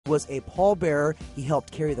was a pallbearer. He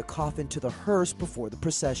helped carry the coffin to the hearse before the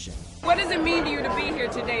procession. What does it mean to you to be here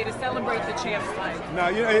today to celebrate the champ's life? No,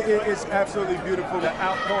 it's absolutely beautiful, the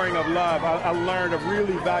outpouring of love. I learned a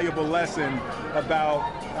really valuable lesson about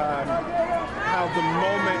how the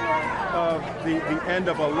moment of the end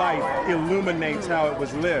of a life illuminates how it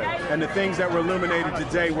was lived. And the things that were illuminated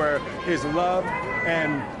today were his love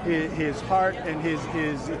and his heart and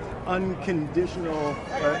his unconditional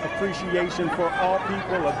appreciation for all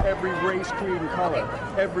people of every race, creed, and color.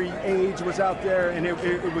 Every age was out there, and it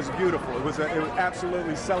was beautiful. It was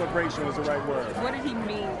absolutely, celebration was the right word. What did he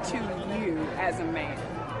mean to you as a man?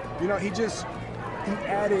 You know, he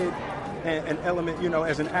added an element, you know,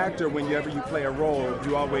 as an actor, whenever you play a role,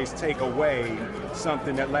 you always take away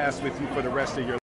something that lasts with you for the rest of your life.